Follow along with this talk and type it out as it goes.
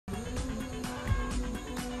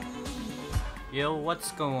Yo,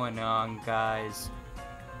 what's going on, guys?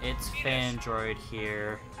 It's Fandroid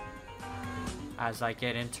here. As I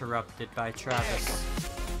get interrupted by Travis.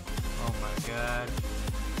 Oh my god.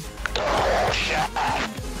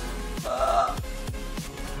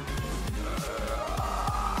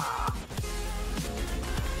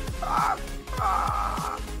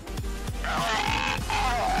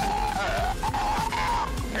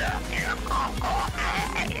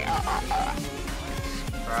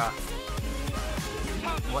 Bruh.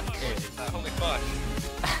 What is? Holy fuck.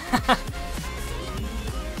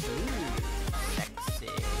 Ooh, sexy.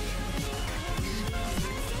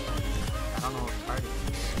 I don't know what part it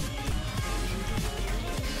is.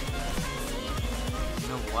 You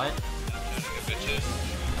know what? Bitches.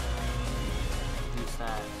 Who's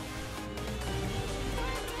that?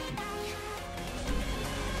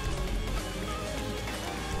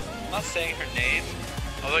 I'm not saying her name,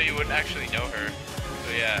 although you wouldn't actually know her.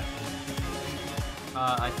 So yeah.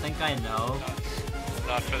 I think I know.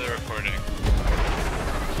 Not for the recording.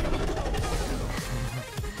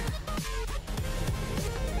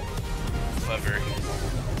 Clever.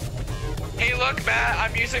 Hey look, Matt,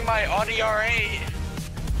 I'm using my Audi R8.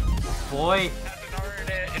 Boy. It has an R in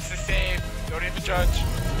it. It's the same. Don't even judge.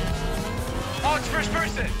 Oh, it's first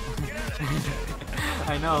person. Get out of it.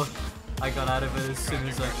 I know. I got out of it as soon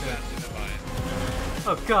as I could.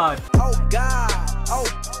 Oh god. Oh god.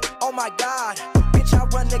 Oh my god. Bitch, I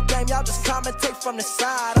run the game. Y'all just commentate from the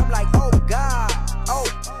side. I'm like, oh god.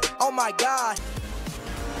 Oh my god. I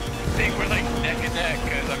think we're like neck and neck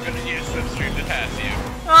because I'm gonna use Slipstream to pass you.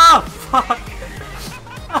 Oh fuck.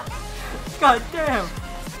 God damn.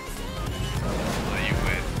 Oh, you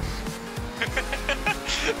win.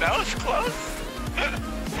 That was close.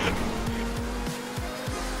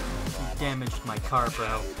 You damaged my car,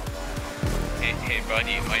 bro. Hey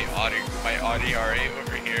buddy, my Audi R8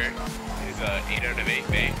 over here is 8 out of 8,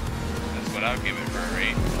 mate. That's what I'll give it for a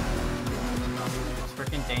rate. It's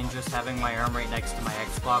freaking dangerous having my arm right next to my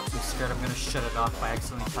Xbox. I'm scared I'm gonna shut it off by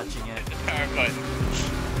accidentally touching it. The power button.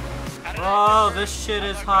 Oh, this shit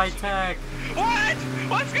is high tech. What?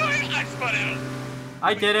 What's going on? I spun out.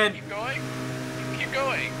 I did it. Keep going. Keep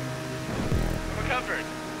going. I'm recovered.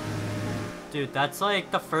 Dude, that's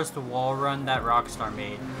like the first wall run that Rockstar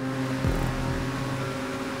made.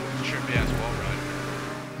 Trippy ass wall run.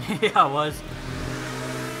 Yeah, it was.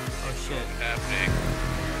 Oh shit. What's happening?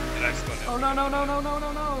 And I spun out. Oh no no no no no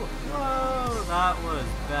no no! Whoa, that was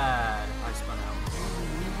bad. I spun out.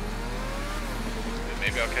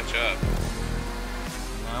 Maybe I'll catch up.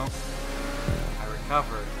 No. I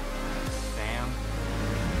recovered. Bam.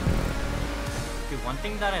 Dude, one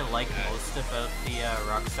thing that I like most about the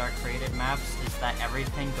Rockstar created maps is that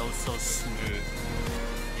everything goes so smooth.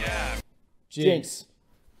 Yeah. Jinx.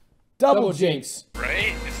 Double jinx.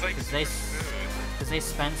 Right? It's like Because smooth. they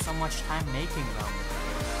spend so much time making them.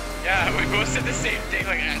 Yeah, we both said the same thing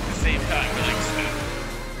like at the same time. We're like smooth.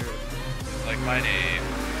 Like my name.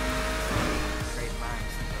 Great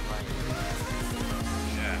minds think alike.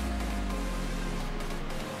 Yeah.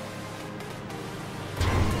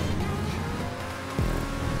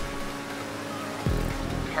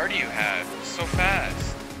 What car do you have? It's so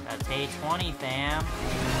fast. That's A20, fam.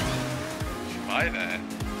 You should buy that.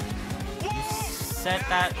 Said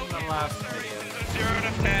that in the last video. 0 out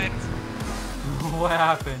of 10. What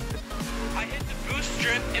happened? I hit the boost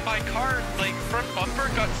strip and my car, like, front bumper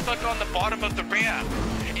got stuck on the bottom of the ramp.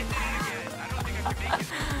 It did it again. I don't think I can make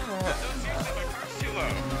it. No, seriously, my car's too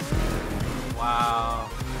low. Wow.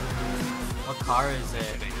 What car is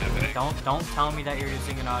it? Don't tell me that you're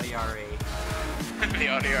using an Audi R8. The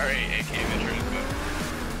Audi R8, aka the Turismo.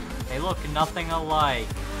 They look nothing alike.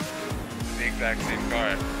 The exact same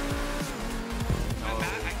car. No.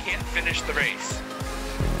 Matt, I can't finish the race.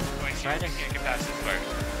 Oh, I Try to- can't get past this part.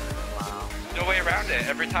 Wow. No way around it.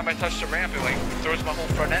 Every time I touch the ramp, it like throws my whole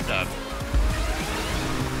front end up.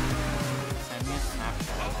 Send me a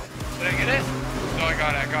snapshot. Did I get it? No, I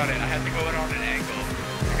got it. I had to go in on an angle.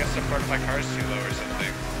 I guess some part of my car's too low or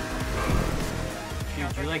something.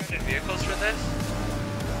 Dude, you like... Recommended vehicles for this?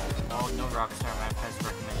 Oh, no Rockstar map has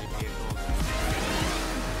recommended vehicles.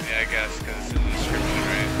 Yeah, I guess, because it's in the description,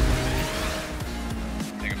 right?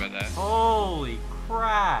 Think about that. Holy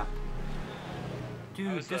crap!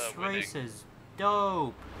 Dude, was, this winning? race is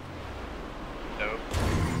dope. Nope.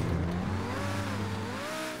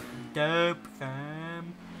 Dope,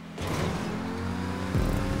 fam.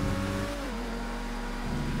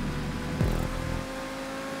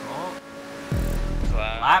 Oh,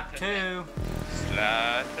 lap 2.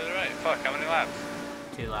 Slide to the right. Fuck, how many laps?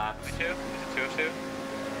 2 laps. 2? Is it 2 of 2?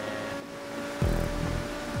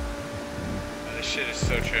 Oh, this shit is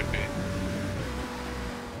so trippy.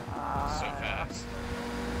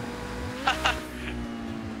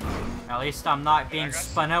 At least I'm not being I got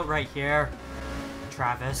spun out right here,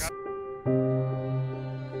 Travis.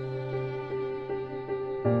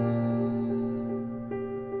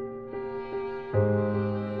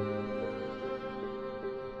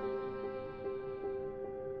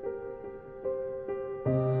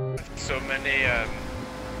 So many, I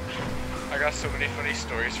got so many funny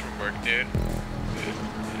stories from work, dude.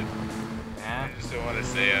 Yeah. I just don't want to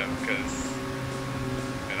say them because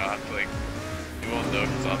I'll have to, like, you won't know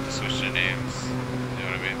because I'll have to switch their names. You know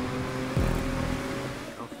what I mean?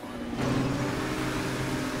 Go for it.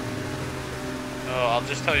 Oh, I'll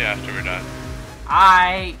just tell you after we're done.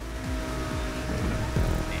 Oh,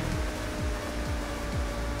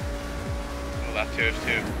 that too is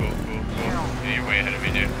too. Cool. Yeah, you're way ahead of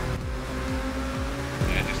me, dude.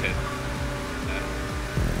 Yeah, just hit.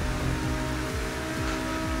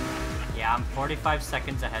 Yeah, I'm 45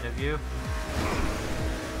 seconds ahead of you.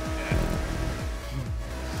 Yeah.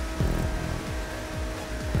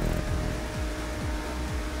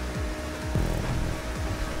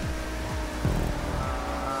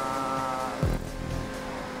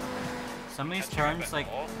 Some of these Catching up turns, at like,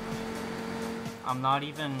 all? I'm not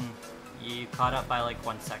even. You caught up by like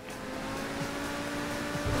 1 second.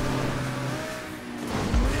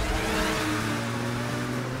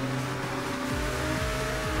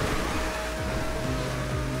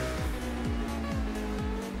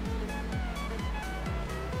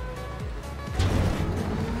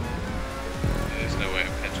 There's no way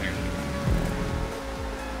I'm catching up.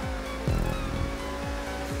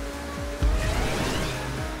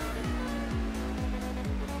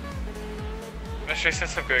 Especially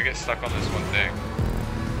since I'm gonna get stuck on this one thing.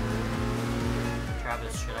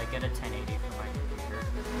 Travis, should I get a 1080 for my computer?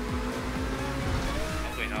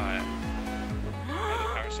 Probably not. The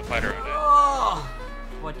power supply around it. Oh!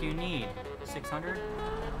 What do you need? 600?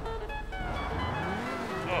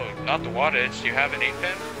 Oh, not the wattage. Do you have an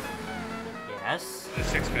 8-pin? Yes. The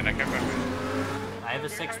 6-pin, I can't remember. I have a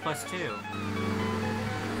 6 plus 2.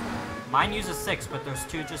 Mine uses 6, but there's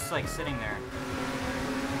 2 just like sitting there.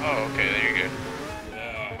 Oh, okay, there you go.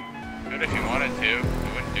 Yeah. Good if you wanted to. It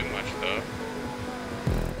wouldn't do much though.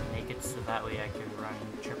 Make it so that way I can run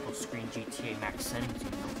triple screen GTA max settings, you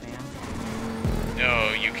know, fam.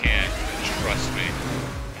 No, you can't. Trust me.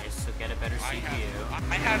 Okay, so get a better CPU.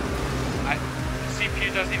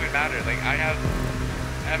 CPU doesn't even matter. Like I have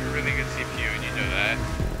a really good CPU, and you know that.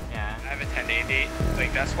 Yeah. I have a 1080.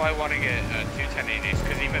 Like that's why I want to get two 1080s,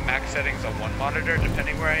 because even max settings on one monitor,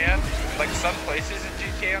 depending where I am. Like some places in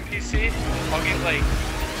GTA on PC, I'll get like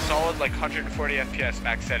solid like 140 FPS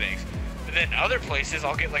max settings, but then other places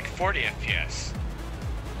I'll get like 40 FPS.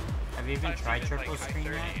 Have you even tried triple screen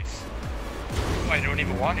yet? I don't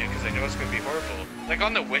even want it because I know it's going to be horrible. Like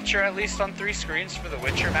on The Witcher, at least on 3 screens for The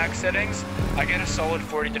Witcher max settings, I get a solid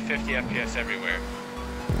 40 to 50 FPS everywhere.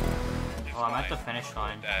 Oh, I'm at the finish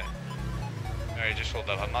line. Alright, just hold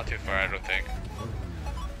up. I'm not too far, I don't think.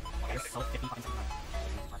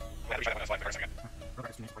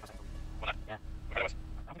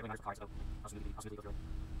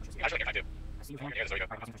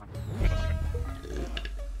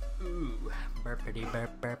 Ooh, burpity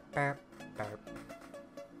burp burp burp burp.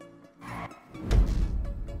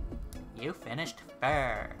 You finished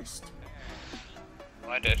first.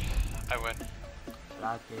 Well, I did. I win.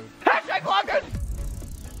 Locked in.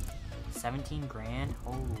 17 grand?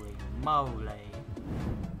 Holy moly.